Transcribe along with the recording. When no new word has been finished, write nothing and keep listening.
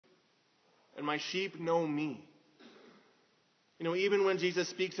and my sheep know me. Even when Jesus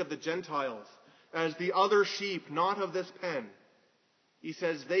speaks of the Gentiles as the other sheep, not of this pen, he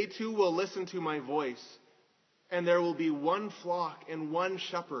says, they too will listen to my voice, and there will be one flock and one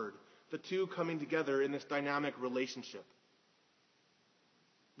shepherd, the two coming together in this dynamic relationship.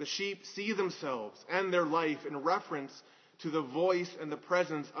 The sheep see themselves and their life in reference to the voice and the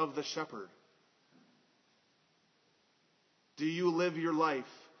presence of the shepherd. Do you live your life?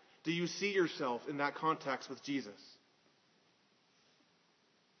 Do you see yourself in that context with Jesus?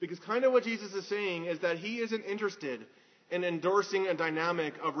 Because kind of what Jesus is saying is that he isn't interested in endorsing a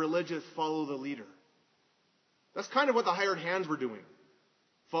dynamic of religious follow the leader. That's kind of what the hired hands were doing.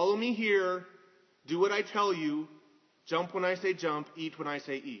 Follow me here, do what I tell you, jump when I say jump, eat when I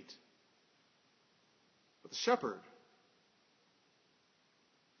say eat. But the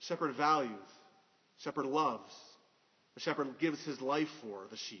shepherd values, shepherd loves, the shepherd gives his life for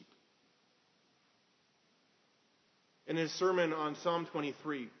the sheep. In his sermon on Psalm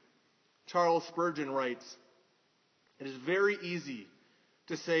 23, Charles Spurgeon writes, "It is very easy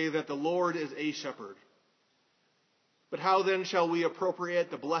to say that the Lord is a shepherd. But how then shall we appropriate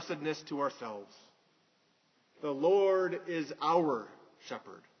the blessedness to ourselves? The Lord is our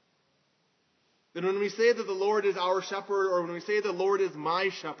shepherd." Then when we say that the Lord is our shepherd, or when we say the Lord is my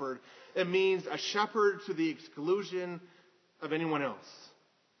shepherd, it means a shepherd to the exclusion of anyone else.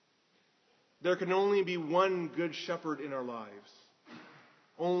 There can only be one good shepherd in our lives.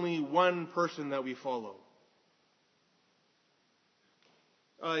 Only one person that we follow.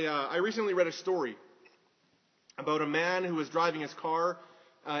 I recently read a story about a man who was driving his car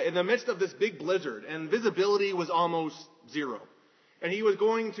in the midst of this big blizzard, and visibility was almost zero. And he was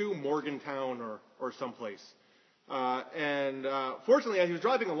going to Morgantown or someplace. Fortunately, as he was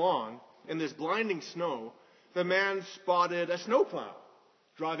driving along in this blinding snow, the man spotted a snowplow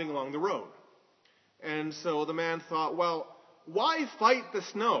driving along the road. And so the man thought, well, why fight the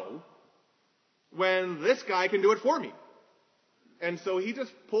snow when this guy can do it for me? And so he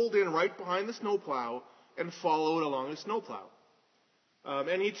just pulled in right behind the snowplow and followed along the snowplow.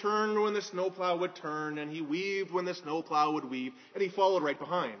 And he turned when the snowplow would turn, and he weaved when the snowplow would weave, and he followed right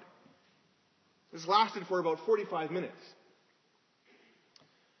behind. This lasted for about 45 minutes.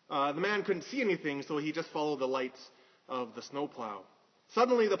 The man couldn't see anything, so he just followed the lights of the snowplow.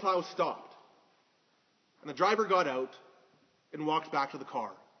 Suddenly the plow stopped, and the driver got out and walked back to the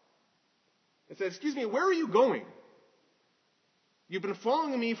car and said, "Excuse me, where are you going? You've been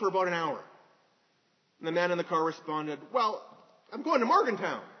following me for about an hour." And the man in the car responded, "Well, I'm going to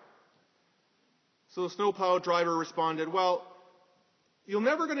Morgantown." So the snowplow driver responded, "Well, you're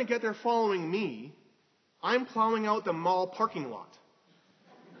never going to get there following me. I'm plowing out the mall parking lot."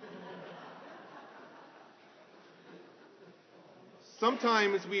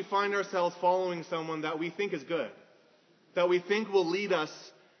 Sometimes we find ourselves following someone that we think is good, that we think will lead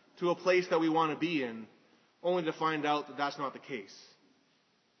us to a place that we want to be in, only to find out that that's not the case.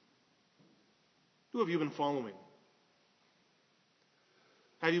 Who have you been following?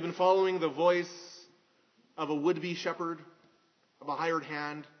 Have you been following the voice of a would-be shepherd, of a hired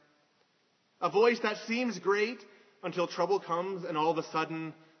hand? A voice that seems great until trouble comes and all of a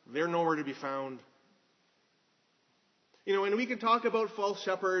sudden they're nowhere to be found. And we can talk about false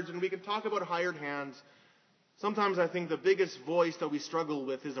shepherds and we can talk about hired hands. Sometimes I think the biggest voice that we struggle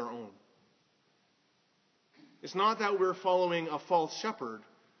with is our own. It's not that we're following a false shepherd,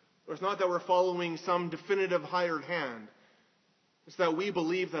 or it's not that we're following some definitive hired hand. It's that we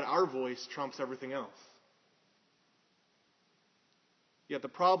believe that our voice trumps everything else. Yet the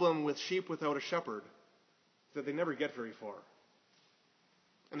problem with sheep without a shepherd is that they never get very far.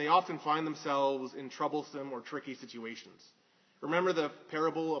 And they often find themselves in troublesome or tricky situations. Remember the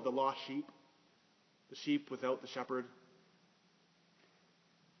parable of the lost sheep? The sheep without the shepherd?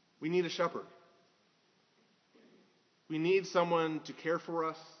 We need a shepherd. We need someone to care for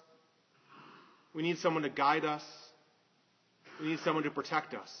us. We need someone to guide us. We need someone to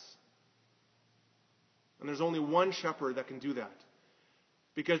protect us. And there's only one shepherd that can do that.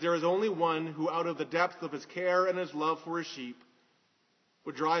 Because there is only one who, out of the depth of his care and his love for his sheep,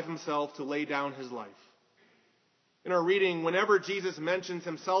 would drive himself to lay down his life. In our reading, whenever Jesus mentions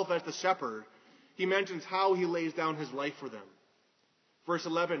himself as the shepherd, he mentions how he lays down his life for them. Verse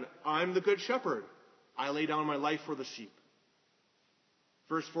 11, "I'm the good shepherd. I lay down my life for the sheep."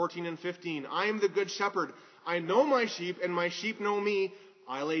 Verse 14 and 15, "I am the good shepherd. I know my sheep, and my sheep know me.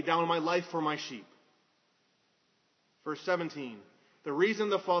 I lay down my life for my sheep." Verse 17, "The reason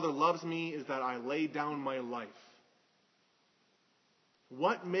the Father loves me is that I lay down my life."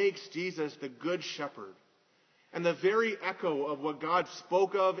 What makes Jesus the good shepherd and the very echo of what God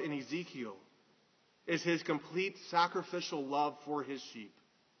spoke of in Ezekiel is his complete sacrificial love for his sheep,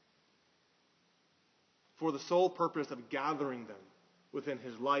 for the sole purpose of gathering them within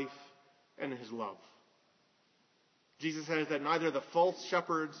his life and his love. Jesus says that neither the false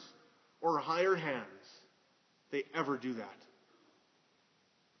shepherds or hired hands, they ever do that.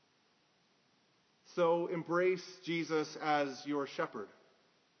 So embrace Jesus as your shepherd.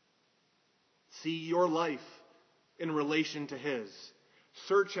 See your life in relation to his.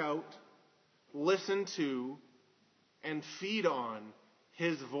 Search out, listen to, and feed on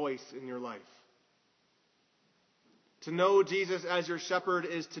his voice in your life. To know Jesus as your shepherd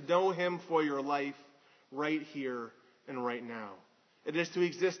is to know him for your life right here and right now. It is to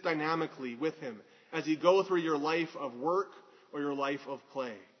exist dynamically with him as you go through your life of work or your life of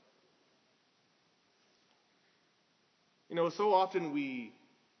play. You know, so often we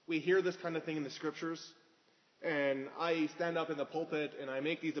hear this kind of thing in the scriptures, and I stand up in the pulpit and I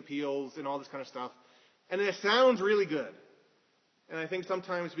make these appeals and all this kind of stuff, and it sounds really good. And I think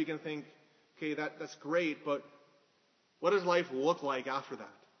sometimes we can think, okay, that's great, but what does life look like after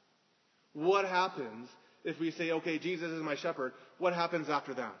that? What happens if we say, okay, Jesus is my shepherd? What happens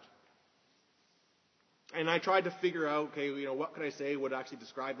after that? And I tried to figure out, okay, you know, what could I say would actually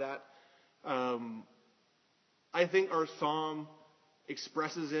describe that? I think our psalm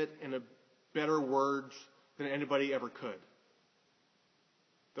expresses it in a better words than anybody ever could.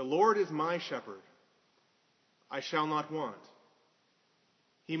 The Lord is my shepherd. I shall not want.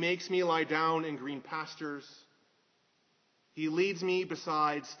 He makes me lie down in green pastures. He leads me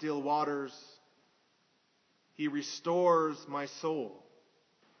beside still waters. He restores my soul.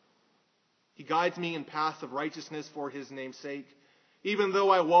 He guides me in paths of righteousness for his name's sake. Even though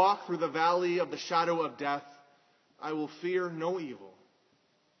I walk through the valley of the shadow of death, I will fear no evil,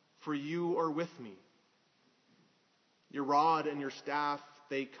 for you are with me. Your rod and your staff,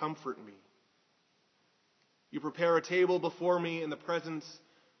 they comfort me. You prepare a table before me in the presence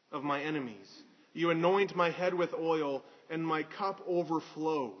of my enemies. You anoint my head with oil, and my cup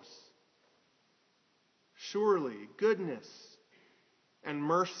overflows. Surely goodness and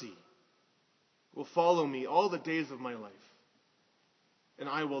mercy will follow me all the days of my life, and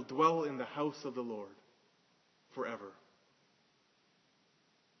I will dwell in the house of the Lord forever.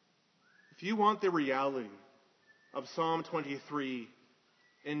 If you want the reality of Psalm 23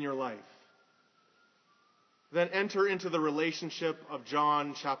 in your life, then enter into the relationship of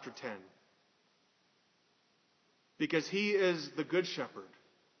John chapter 10. Because he is the good shepherd.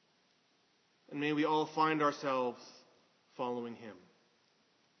 And may we all find ourselves following him.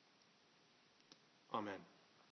 Amen.